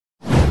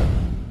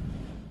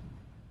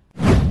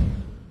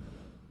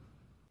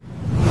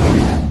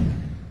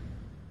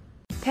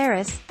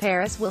Paris.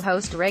 Paris will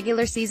host a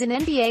regular season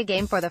NBA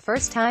game for the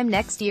first time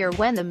next year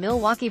when the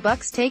Milwaukee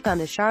Bucks take on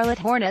the Charlotte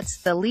Hornets,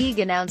 the league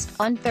announced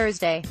on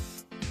Thursday.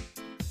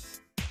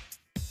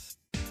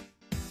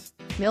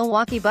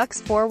 Milwaukee Bucks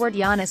forward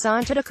Giannis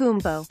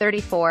Antetokounmpo,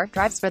 34,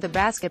 drives for the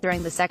basket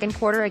during the second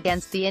quarter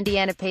against the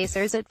Indiana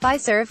Pacers at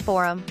Fiserv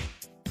Forum.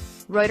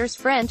 Reuters.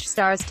 French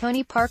stars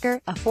Tony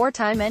Parker, a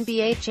four-time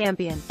NBA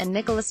champion, and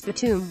Nicolas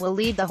Batum will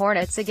lead the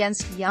Hornets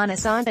against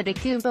Giannis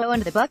Antetokounmpo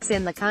and the Bucks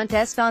in the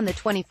contest on the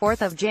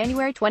 24th of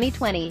January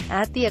 2020,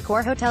 at the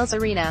Accor Hotel's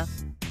arena.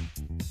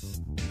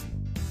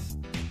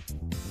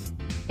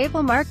 It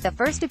will mark the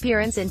first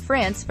appearance in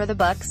France for the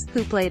Bucks,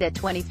 who played a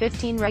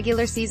 2015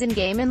 regular season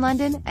game in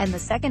London, and the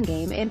second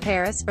game in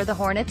Paris for the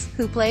Hornets,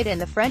 who played in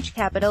the French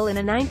capital in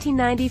a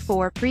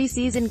 1994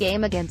 preseason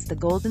game against the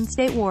Golden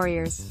State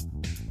Warriors.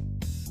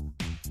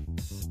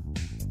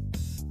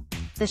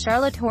 The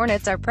Charlotte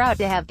Hornets are proud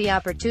to have the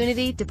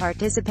opportunity to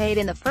participate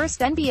in the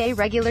first NBA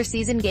regular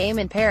season game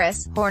in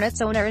Paris,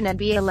 Hornets owner and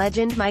NBA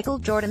legend Michael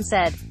Jordan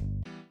said.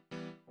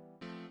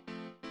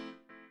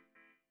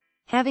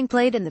 Having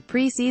played in the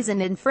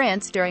preseason in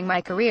France during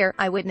my career,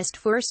 I witnessed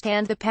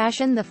firsthand the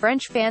passion the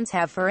French fans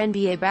have for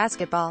NBA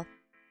basketball.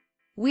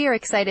 We are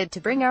excited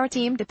to bring our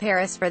team to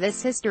Paris for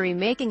this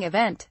history-making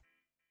event.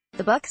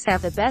 The Bucks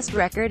have the best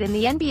record in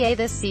the NBA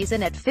this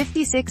season at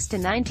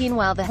 56-19,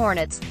 while the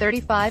Hornets,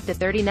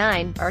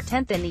 35-39, are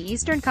 10th in the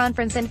Eastern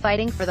Conference and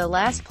fighting for the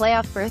last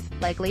playoff berth,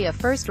 likely a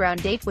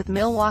first-round date with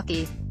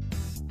Milwaukee.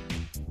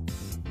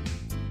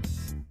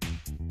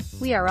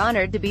 We are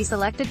honored to be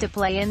selected to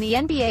play in the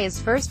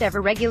NBA's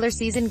first-ever regular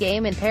season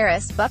game in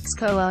Paris, Bucks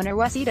co-owner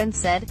Wes Edens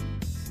said.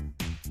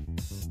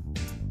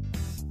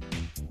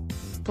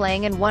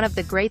 Playing in one of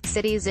the great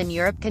cities in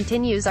Europe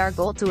continues our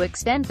goal to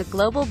extend the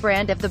global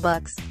brand of the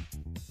Bucks.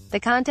 The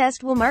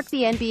contest will mark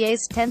the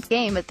NBA's 10th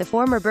game at the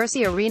former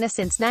Bercy Arena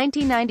since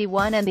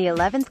 1991 and the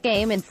 11th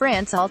game in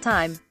France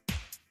all-time.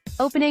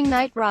 Opening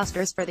night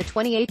rosters for the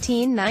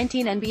 2018-19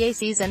 NBA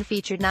season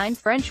featured 9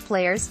 French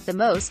players, the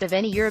most of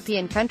any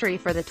European country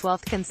for the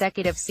 12th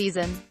consecutive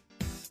season.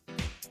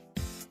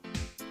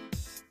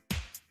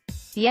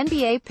 The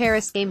NBA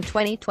Paris Game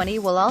 2020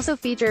 will also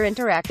feature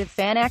interactive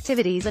fan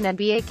activities and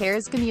NBA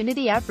Cares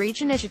community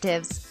outreach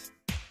initiatives.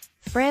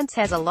 France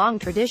has a long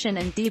tradition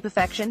and deep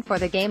affection for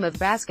the game of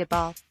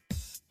basketball.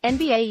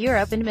 NBA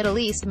Europe and Middle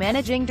East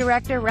Managing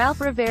Director Ralph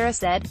Rivera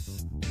said,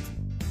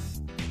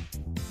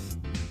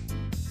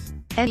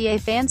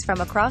 NBA fans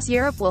from across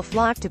Europe will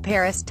flock to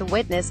Paris to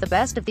witness the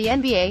best of the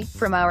NBA,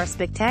 from our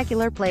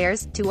spectacular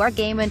players, to our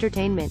game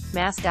entertainment,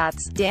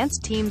 mascots, dance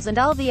teams and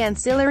all the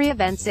ancillary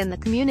events in the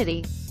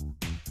community.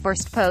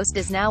 First Post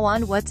is now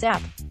on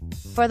WhatsApp.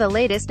 For the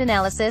latest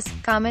analysis,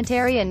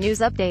 commentary and news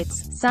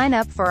updates, sign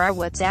up for our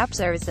WhatsApp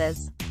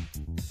services.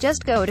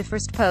 Just go to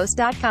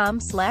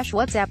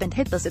firstpost.com/WhatsApp and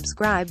hit the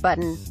subscribe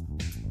button.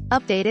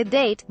 Updated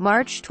date,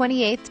 March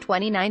 28,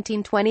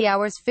 2019, 20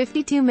 hours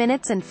 52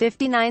 minutes and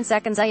 59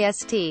 seconds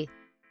IST.